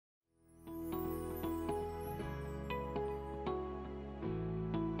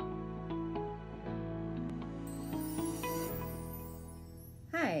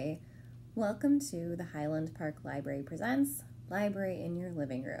Welcome to the Highland Park Library Presents Library in Your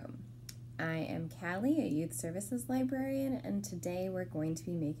Living Room. I am Callie, a youth services librarian, and today we're going to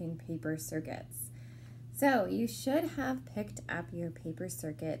be making paper circuits. So you should have picked up your paper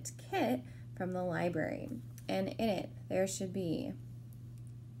circuit kit from the library, and in it there should be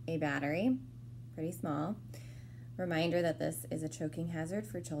a battery, pretty small, reminder that this is a choking hazard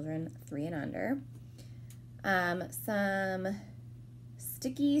for children 3 and under, some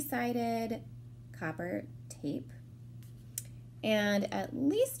sticky-sided copper tape, and at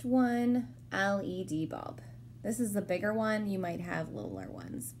least one LED bulb. This is the bigger one. You might have littler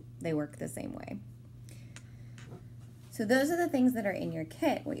ones. They work the same way. So those are the things that are in your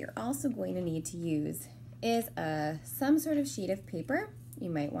kit. What you're also going to need to use is some sort of sheet of paper. You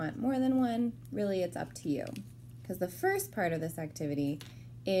might want more than one. Really, it's up to you. Because the first part of this activity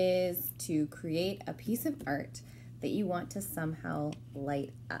is to create a piece of art that you want to somehow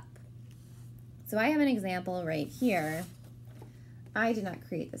light up. So I have an example right here. I did not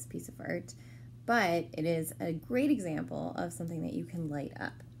create this piece of art, but it is a great example of something that you can light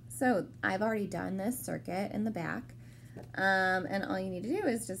up. So I've already done this circuit in the back, and all you need to do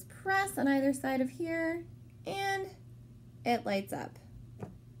is just press on either side of here, and it lights up,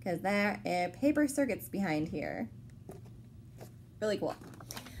 because there are paper circuits behind here. Really cool.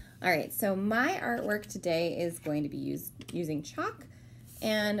 All right, so my artwork today is going to be using chalk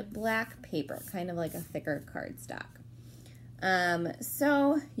and black paper, kind of like a thicker cardstock.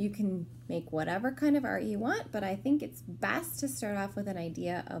 So you can make whatever kind of art you want, but I think it's best to start off with an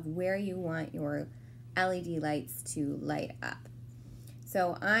idea of where you want your LED lights to light up.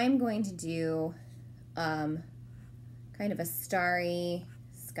 So I'm going to do kind of a starry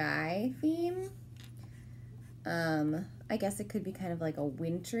sky theme. I guess it could be kind of like a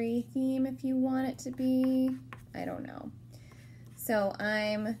wintry theme if you want it to be. I don't know. So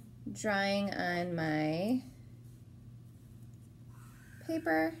I'm drawing on my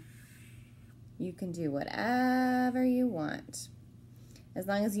paper. You can do whatever you want, as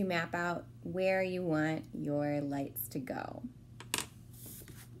long as you map out where you want your lights to go.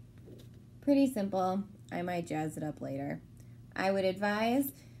 Pretty simple. I might jazz it up later. I would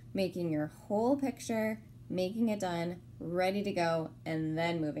advise making your whole picture, making it done, ready to go, and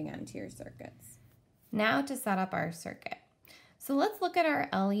then moving on to your circuits. Now to set up our circuit. So let's look at our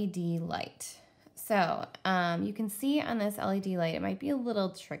LED light. So you can see on this LED light, it might be a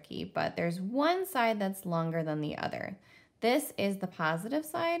little tricky, but there's one side that's longer than the other. This is the positive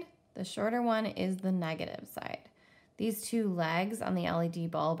side. The shorter one is the negative side. These two legs on the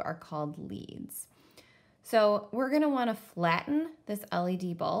LED bulb are called leads. So we're gonna wanna flatten this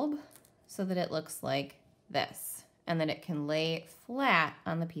LED bulb so that it looks like this, and then it can lay flat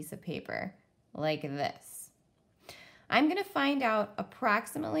on the piece of paper like this. I'm going to find out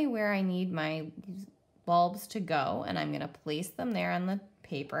approximately where I need my bulbs to go, and I'm going to place them there on the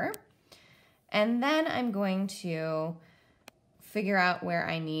paper, and then I'm going to figure out where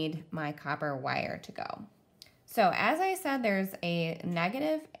I need my copper wire to go. So as I said, there's a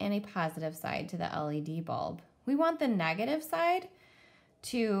negative and a positive side to the LED bulb. We want the negative side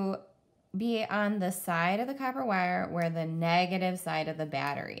to be on the side of the copper wire where the negative side of the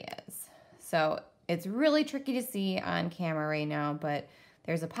battery is. So it's really tricky to see on camera right now, but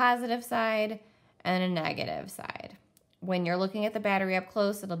there's a positive side and a negative side. When you're looking at the battery up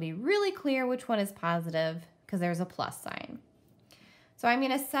close, it'll be really clear which one is positive because there's a plus sign. So I'm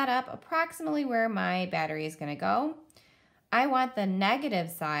going to set up approximately where my battery is going to go. I want the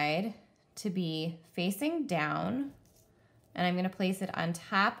negative side to be facing down, and I'm going to place it on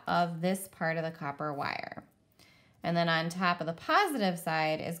top of this part of the copper wire. And then on top of the positive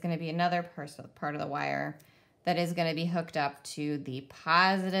side is going to be another part of the wire that is going to be hooked up to the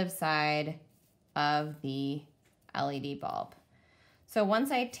positive side of the LED bulb. So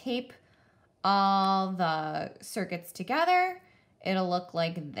once I tape all the circuits together, it'll look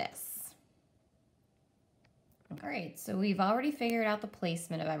like this. All right, so we've already figured out the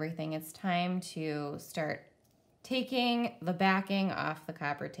placement of everything. It's time to start taking the backing off the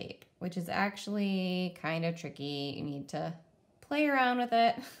copper tape, which is actually kind of tricky. You need to play around with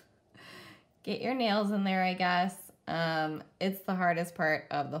it, get your nails in there, I guess. It's the hardest part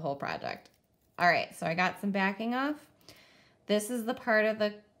of the whole project. All right, so I got some backing off. This is the part of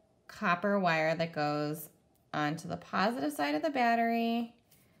the copper wire that goes onto the positive side of the battery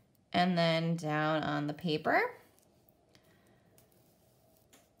and then down on the paper.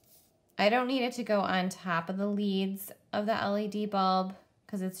 I don't need it to go on top of the leads of the LED bulb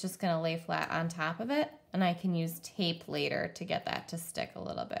because it's just going to lay flat on top of it, and I can use tape later to get that to stick a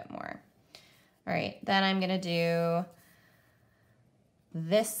little bit more. All right, then I'm going to do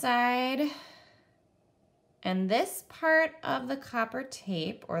this side. And this part of the copper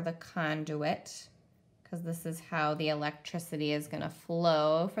tape, or the conduit, because this is how the electricity is going to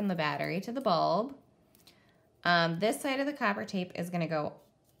flow from the battery to the bulb. This side of the copper tape is going to go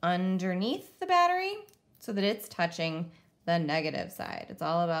underneath the battery so that it's touching the negative side. It's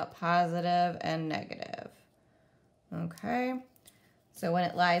all about positive and negative. Okay, so when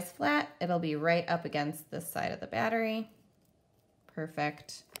it lies flat, it'll be right up against this side of the battery.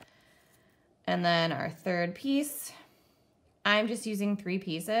 Perfect. And then our third piece, I'm just using 3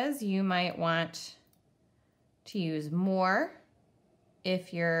 pieces. You might want to use more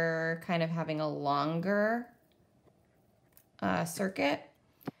if you're kind of having a longer circuit,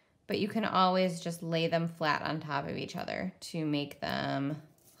 but you can always just lay them flat on top of each other to make them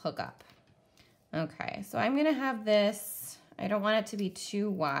hook up. Okay, so I'm gonna have this, I don't want it to be too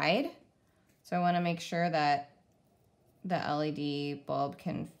wide, so I wanna make sure that the LED bulb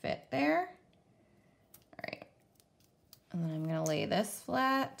can fit there. All right, and then I'm gonna lay this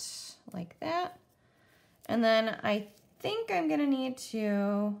flat like that. And then I think I'm gonna need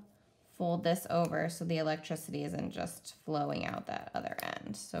to fold this over so the electricity isn't just flowing out that other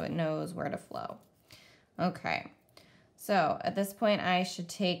end, so it knows where to flow. Okay, so at this point I should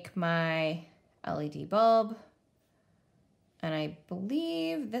take my LED bulb, and I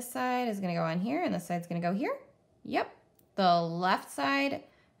believe this side is gonna go on here and this side's gonna go here. Yep, the left side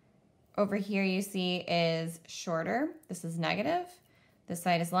over here you see is shorter. This is negative. This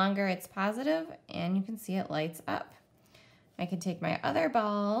side is longer, it's positive, and you can see it lights up. I can take my other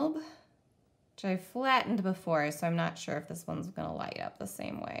bulb, which I flattened before, so I'm not sure if this one's gonna light up the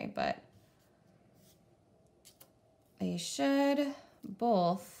same way, but they should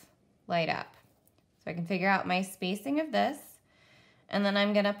both light up. So I can figure out my spacing of this, and then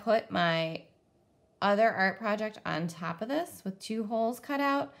I'm gonna put my other art project on top of this with 2 holes cut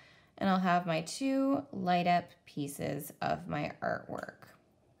out, and I'll have my 2 light up pieces of my artwork.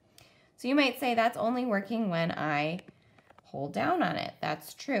 So you might say that's only working when I hold down on it.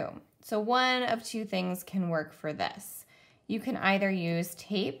 That's true. So one of 2 things can work for this. You can either use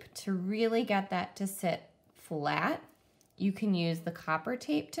tape to really get that to sit flat. You can use the copper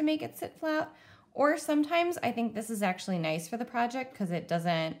tape to make it sit flat, or sometimes I think this is actually nice for the project because it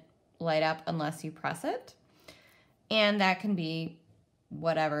doesn't light up unless you press it. And that can be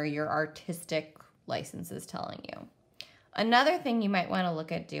whatever your artistic license is telling you. Another thing you might want to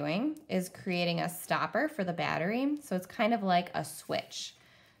look at doing is creating a stopper for the battery. So it's kind of like a switch.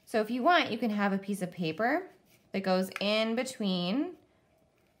 So if you want, you can have a piece of paper that goes in between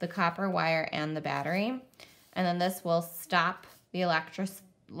the copper wire and the battery. And then this will stop the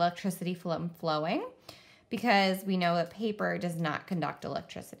electricity from flowing, because we know that paper does not conduct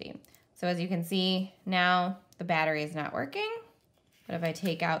electricity. So as you can see, now the battery is not working. But if I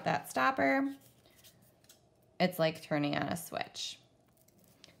take out that stopper, it's like turning on a switch.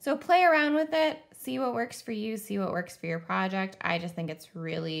 So play around with it, see what works for you, see what works for your project. I just think it's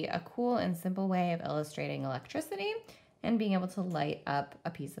really a cool and simple way of illustrating electricity and being able to light up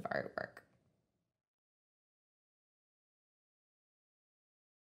a piece of artwork.